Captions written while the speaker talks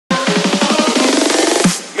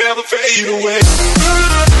never fade away.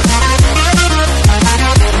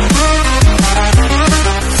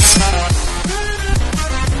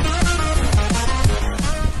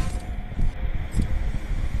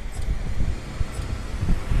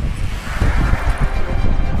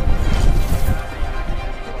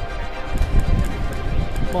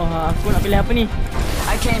 Wah, aku nak pilih apa ni?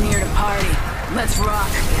 I came here to party. Let's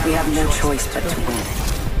rock. We have no choice but to win.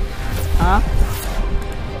 Ha?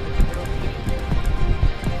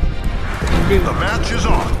 The match is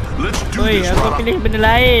on. Let's do Oi, this. aku pilih benda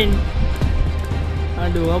lain.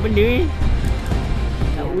 Aduh, apa benda ni?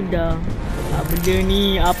 Tak udah. Apa benda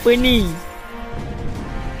ni? Apa ni?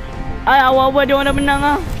 Awal-awal dia orang dah menang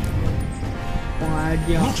ah. Wah,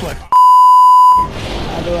 dia.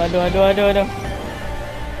 Aduh.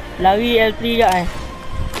 Lari L3 kat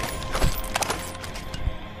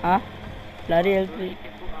Ha? Lari L3.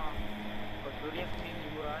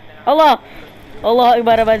 Allah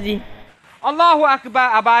Akbar Abazi. Allahu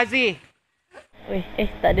Akbar Abazi. Weh,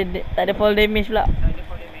 tak ada fall damage pula.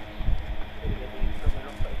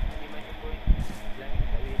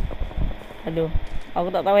 Aduh, aku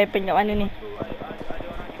tak tahu weapon kat mana ni.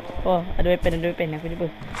 Oh, ada weapon aku jumpa.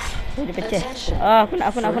 Oh, dia pecah. Aku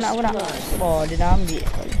nak. Oh, dia dah ambil.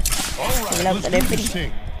 Sebelum aku tak ada weapon ni.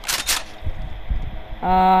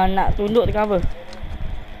 Nak tunduk tekan apa?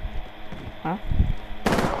 Ha?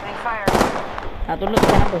 Nak tunduk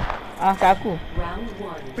tekan apa? Kat aku.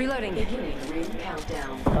 Reloading.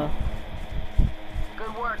 Oh.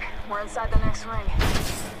 Good work. We're inside the next ring.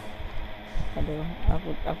 Aduh,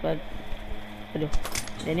 aduh.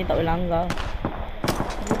 Dia ni tak boleh langgar.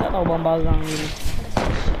 Aku tak tahu barang-barang ni.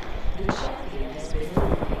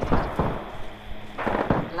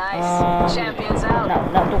 Nice. Champions out.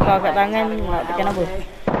 Nak tukar kat tangan, nak tekan apa?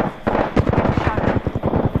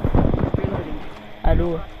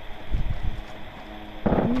 Aduh.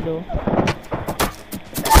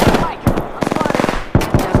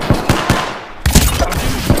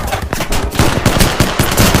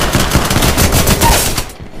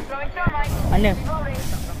 Mana?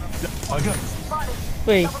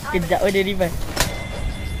 Weh, kejap dia revive.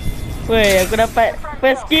 Weh, aku dapat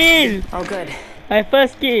first kill. Oh, good. My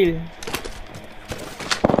first kill.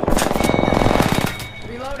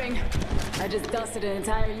 Reloading. I just dusted an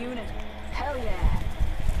entire unit. Hell yeah.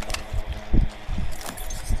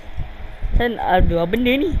 Aduh, apa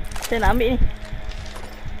benda ni? Saya nak ambil ni.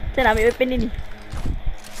 Saya nak ambil weapon ni.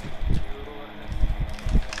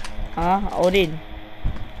 Orange.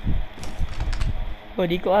 Oh,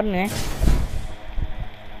 dia ikut warna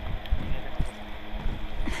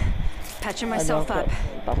Patching myself up.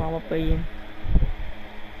 Tak faham apa ni.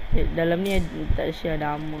 Dalam ni tak share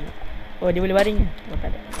nama. Oh, dia boleh baring ke? Oh, tak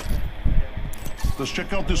ada. Let's check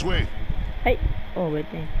out this way. Hai. Oh,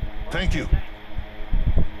 betul. Thank you.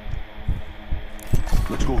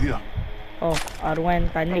 Let's go here. Oh,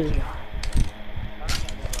 arwan tanda.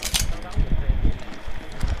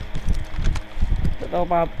 Tak tahu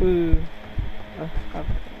apa-apa.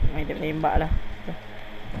 Main tembak lah.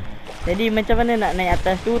 Jadi macam mana nak naik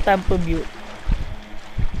atas tu tanpa build?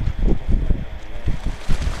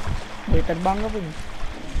 Boleh terbang ke apa ni?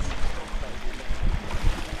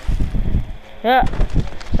 Ha.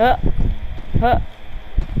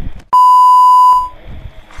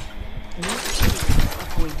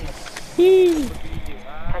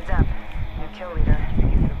 Heads up. New kill leader.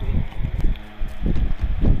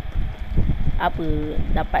 Apa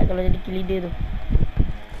dapat kalau jadi kill leader tu?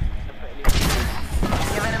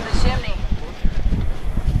 Giving him the chimney.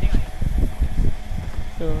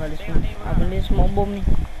 Tu ada semua bom ni.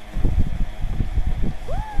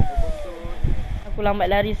 Aku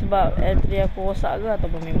lambat lari sebab L3 aku rosak ke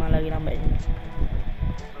ataupun memang lari lambat ni?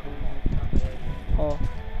 Oh.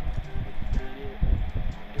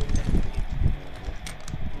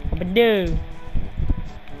 Apa benda?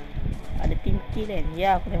 Ada tingki kan?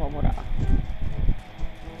 Ya, aku tengok Mura.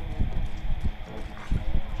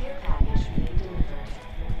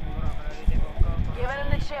 Giving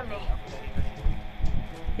him the chimney.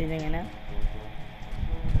 Jangan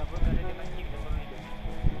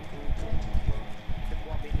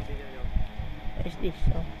What is this?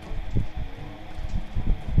 Oh.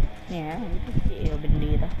 Ni itu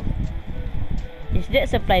benda dah. Is that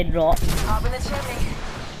supply drop? Hop in the chimney.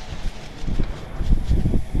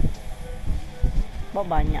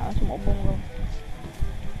 Banyak semua bom kau.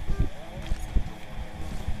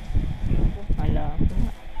 Alah, apa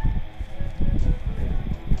nak?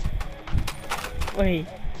 Oi.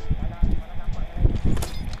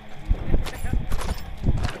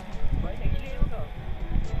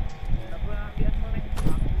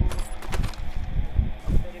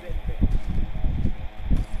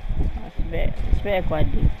 Sebab aku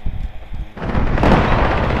ada.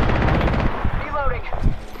 Reloading.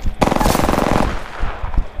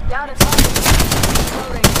 Down to target.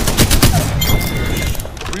 Reloading.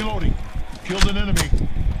 Reloading. Killed an enemy.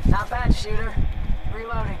 Not bad, shooter.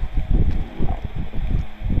 Reloading.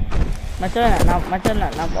 Macam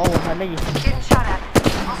nak nampak. Oh, ada lagi. Getting shot at.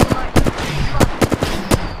 Also mine.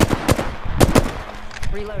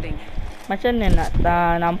 Reloading. Macam mana nak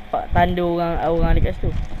nampak tanda orang dekat situ?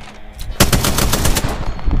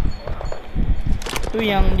 Tu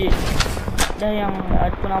yang dah yang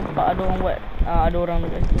aku nampak ada orang buat ada orang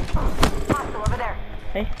dekat situ. Hostile over there.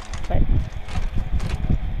 Baik.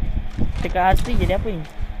 Dekat hati jadi apa ni?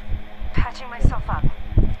 Patching myself up.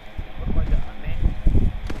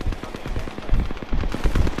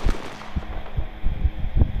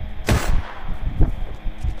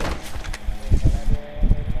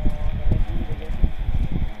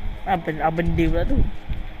 Apa benda pula tu?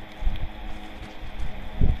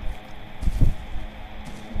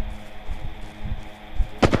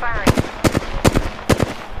 Firing.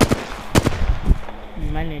 Di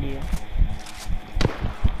mana dia?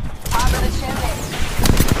 Top of the chimney.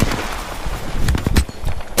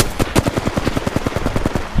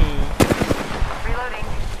 Reloading.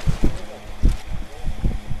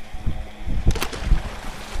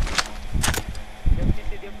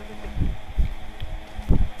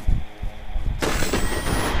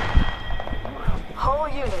 Whole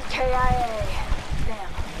unit KIA.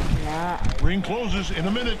 Damn. Nak. Ring closes in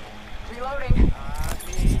a minute. Reloading.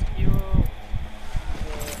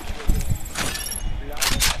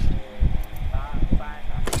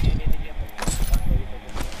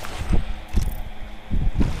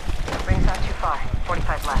 Ring's not too far.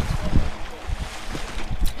 45 left.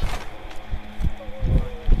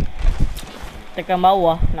 Tekan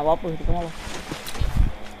bawah. Nak buat apa? Tekan bawah.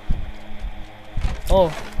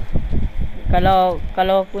 Oh. Kalau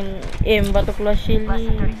aku aim batu keluar shield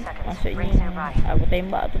ni, maksudnya aku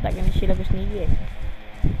tembak tu tak kena shield aku sendiri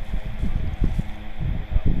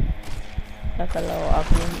kalau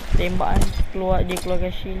aku tembak kan dia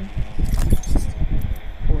keluarkan shield.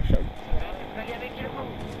 Oh, shot.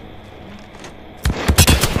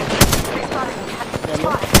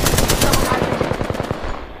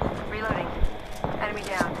 Reloading. Enemy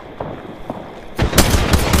down.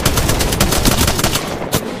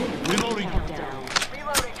 Reloading.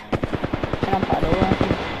 Reloading. Nampak ada orang tu.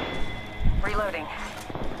 Reloading.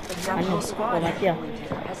 Mana? Oh, mati lah.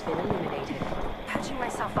 Has been eliminated. Patching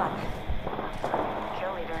myself up.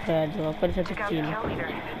 Kill leader. Aku ada satu Took out kill. the kill leader.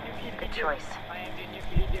 Good choice.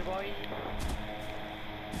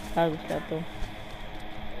 Baguslah tu.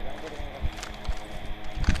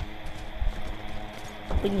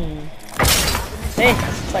 Apa ni?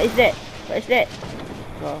 What is that? What is that?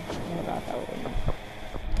 Oh, Mura tahu ni.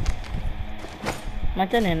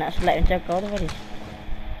 Macam mana nak slide macam kau tu Faris?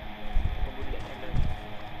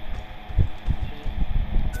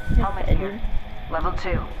 Helmet here. Level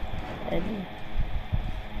 2. Tadi.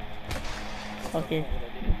 Okey.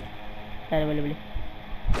 Dah boleh.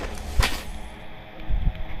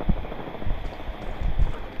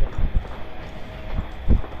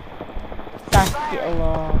 Sakit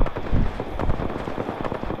Allah.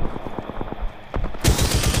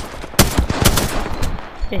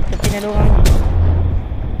 Tapi ada orang ni.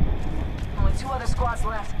 Only 2 other squads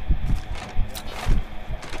left.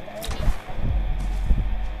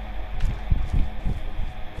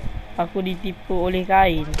 Aku ditipu oleh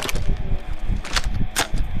kain.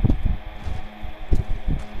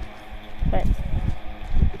 Baik.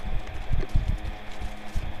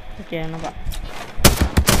 Okey, nampak.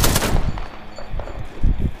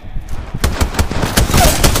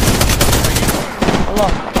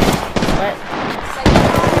 Allah. Baik.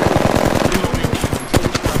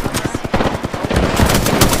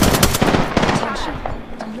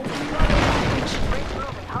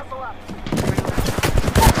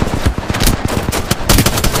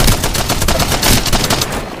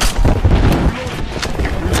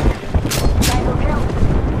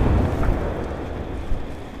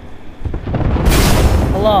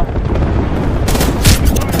 Allah.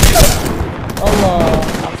 Allah.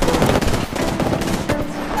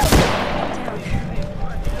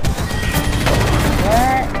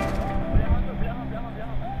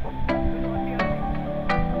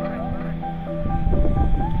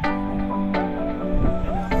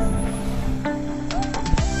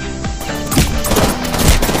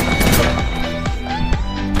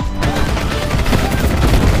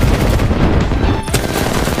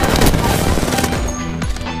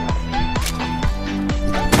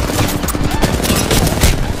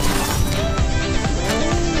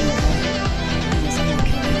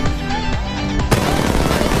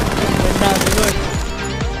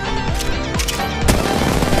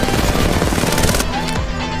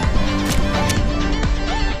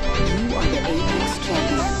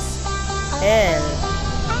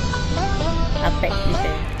 Apex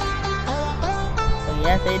defense. Oh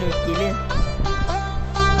ya, saya 2 kill dia.